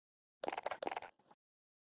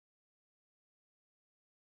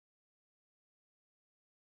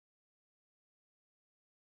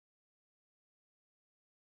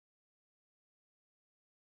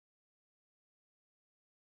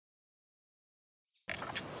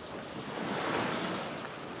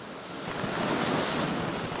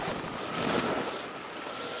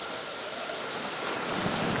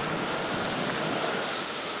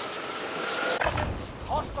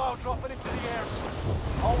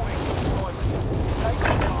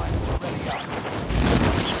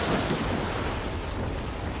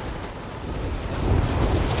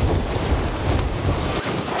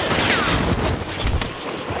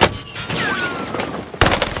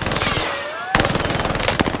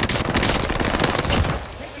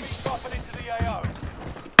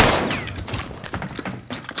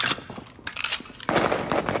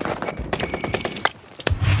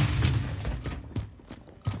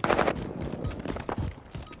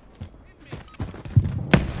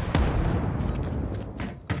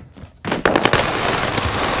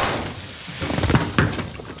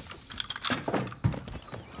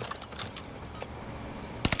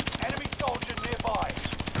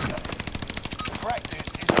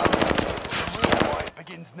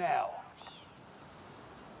begins now.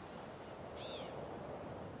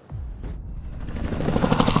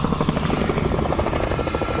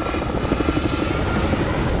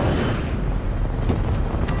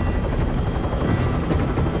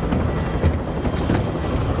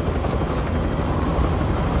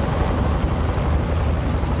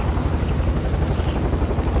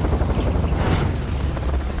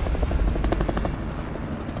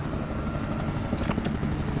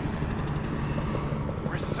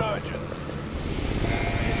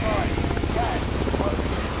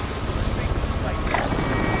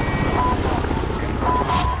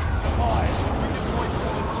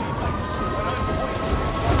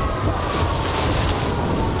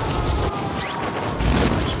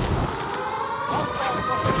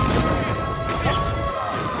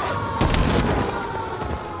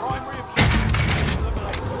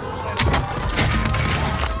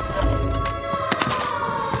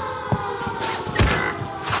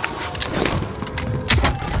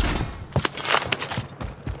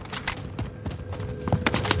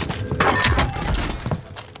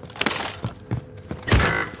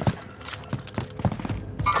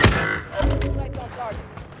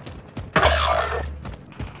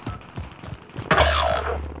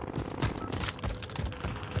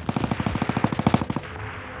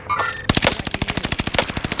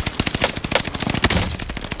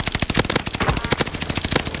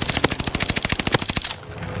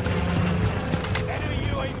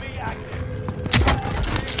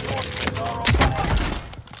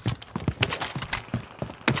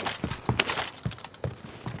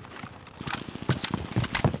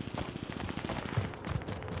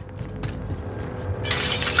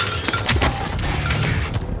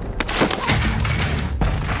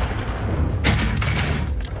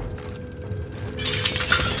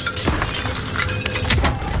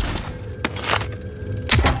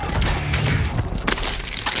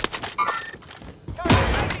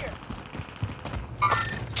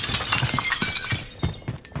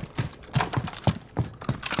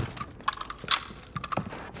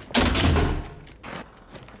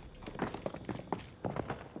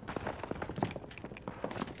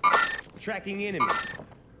 Tracking enemy.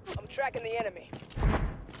 I'm tracking the enemy.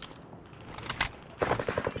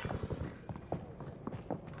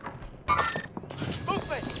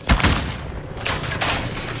 Movement!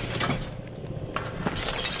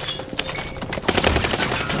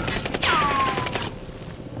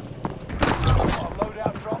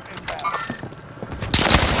 Loadout drop inbound.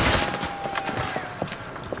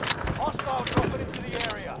 Hostile dropping into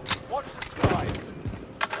the area. Watch the skies.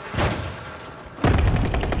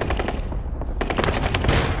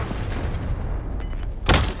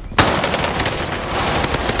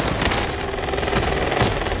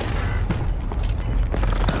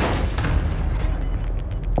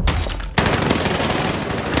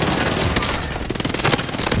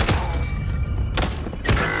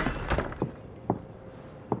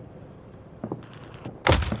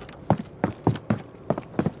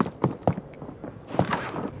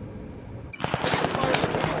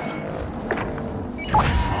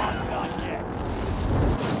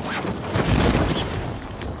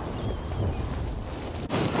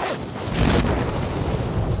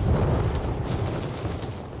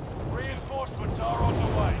 Reinforcements are on the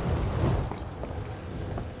way.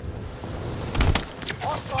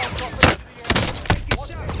 Hostile dropping into the area.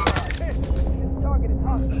 Watch the skies. This target is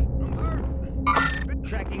hostile.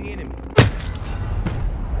 Tracking enemy.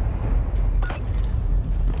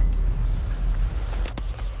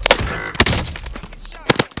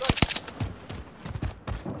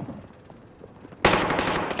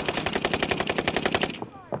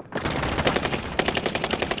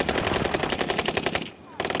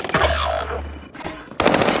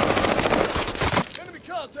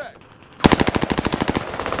 Contact!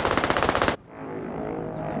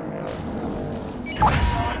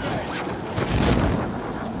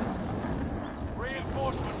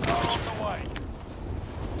 Reinforcements are on the way.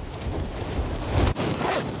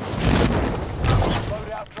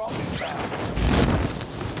 Loadout drop inbound.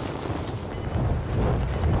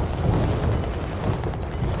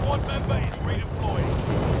 Squad member is redeploying.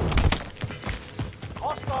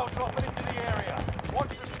 Hostile dropping into the area.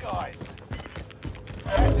 Watch the skies.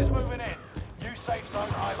 Gas is moving in. New safe zone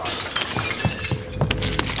highlighted.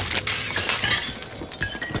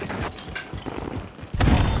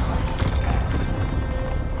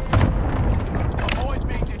 Avoid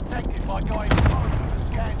being detected by going forward when the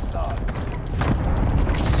scan starts.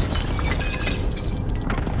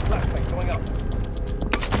 Flashbang going up.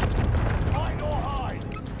 Hide or hide.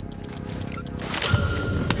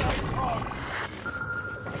 Stay prone.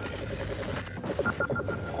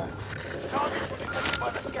 Targets will be taken by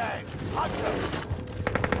the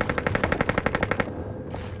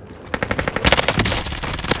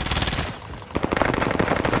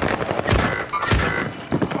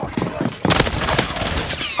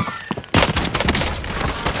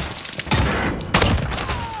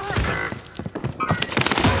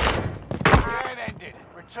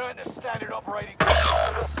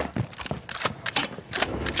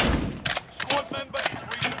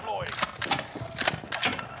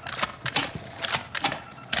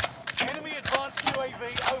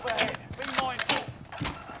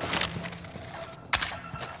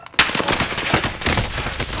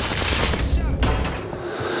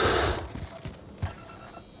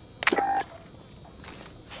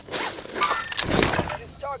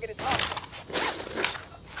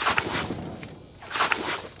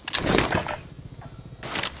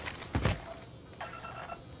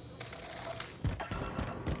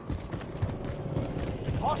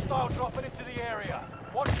Hostile dropping into the area.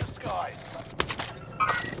 Watch the skies.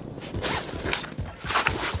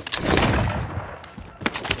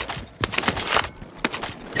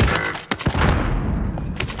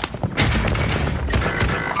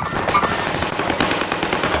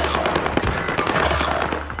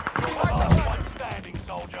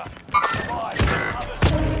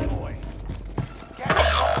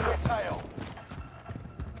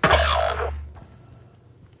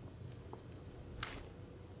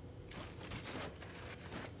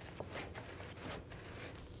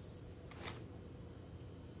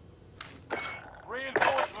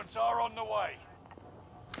 Reinforcements are on the way.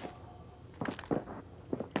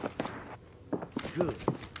 Good.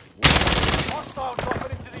 Hostile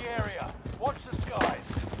dropping into the area. Watch the skies.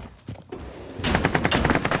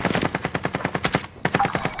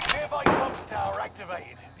 Nearby comms tower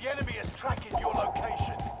activated. The enemy is tracking your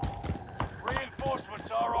location.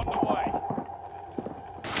 Reinforcements are on the way.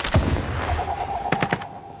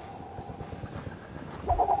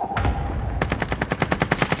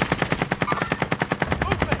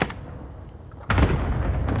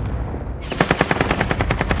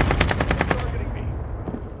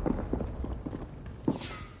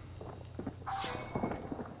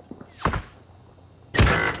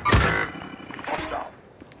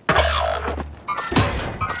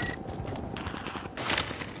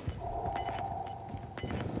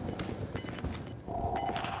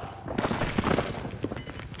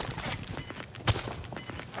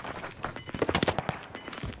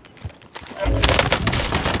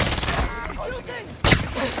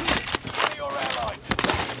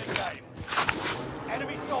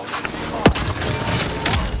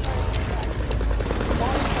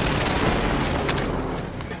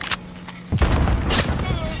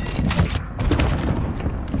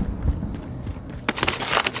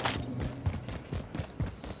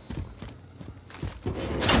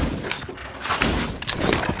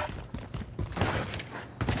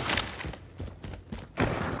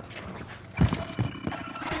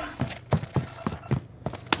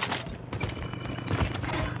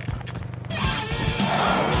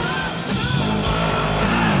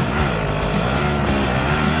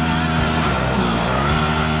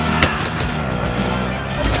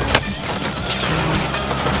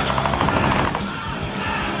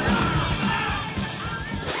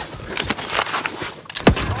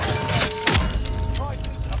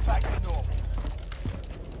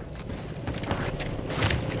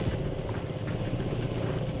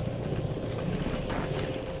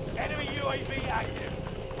 UAV active.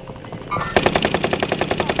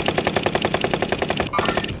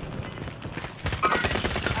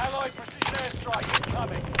 Allied precision airstrike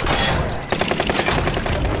incoming.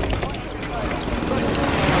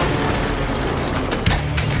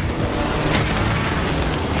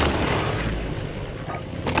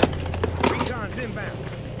 Recon's inbound.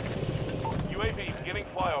 UAV beginning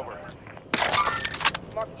flyover.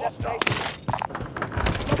 Mark the destination.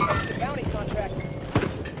 The bounty contract.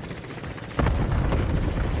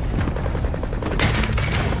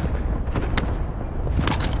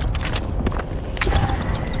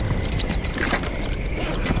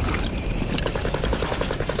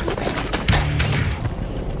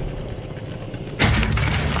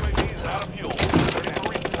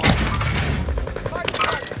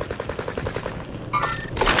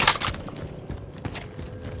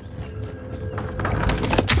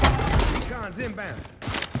 Inbound.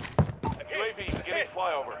 UAV beginning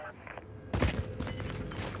flyover.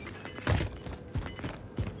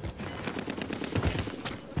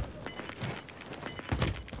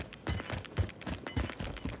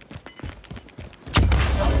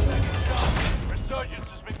 Resurgence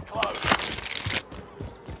has been closed.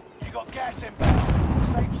 You got gas inbound.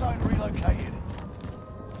 Safe zone relocated.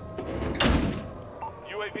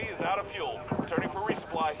 UAV is out of fuel. Returning for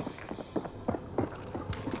resupply.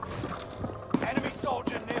 Enemy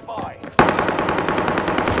soldier nearby.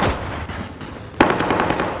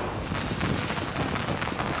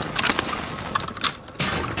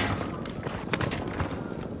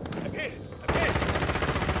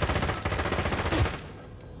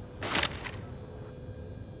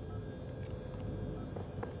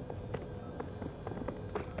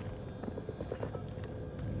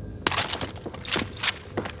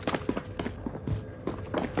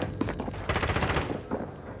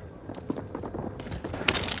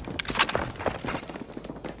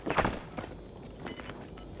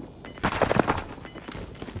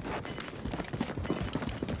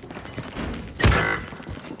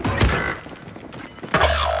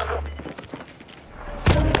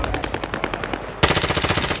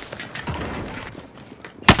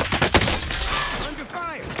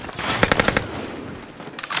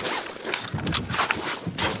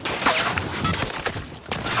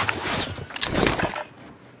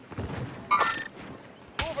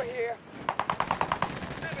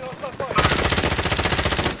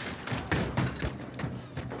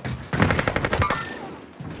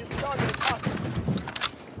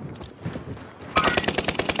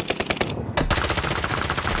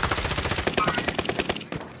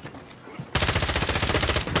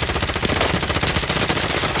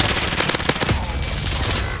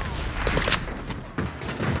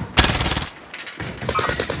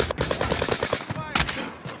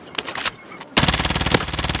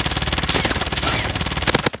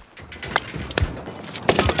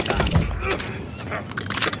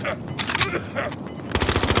 Last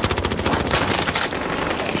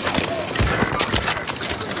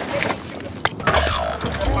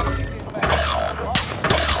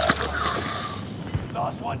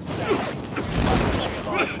one standing.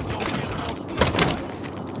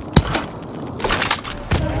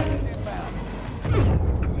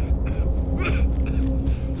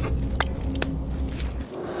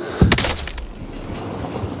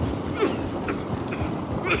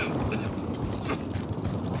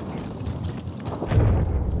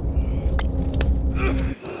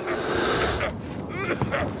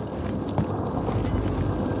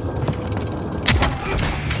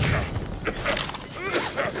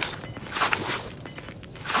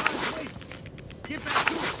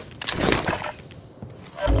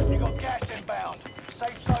 Gas is inbound.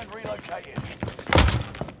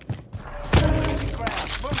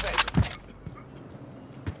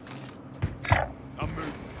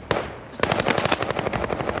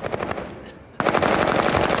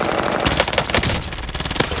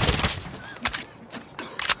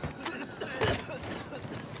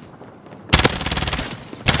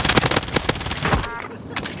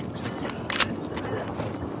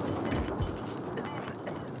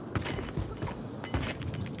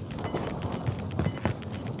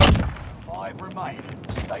 5 remain.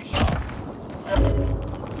 Stay sharp.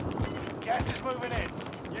 Gas is moving in.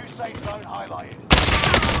 New safe zone highlighted.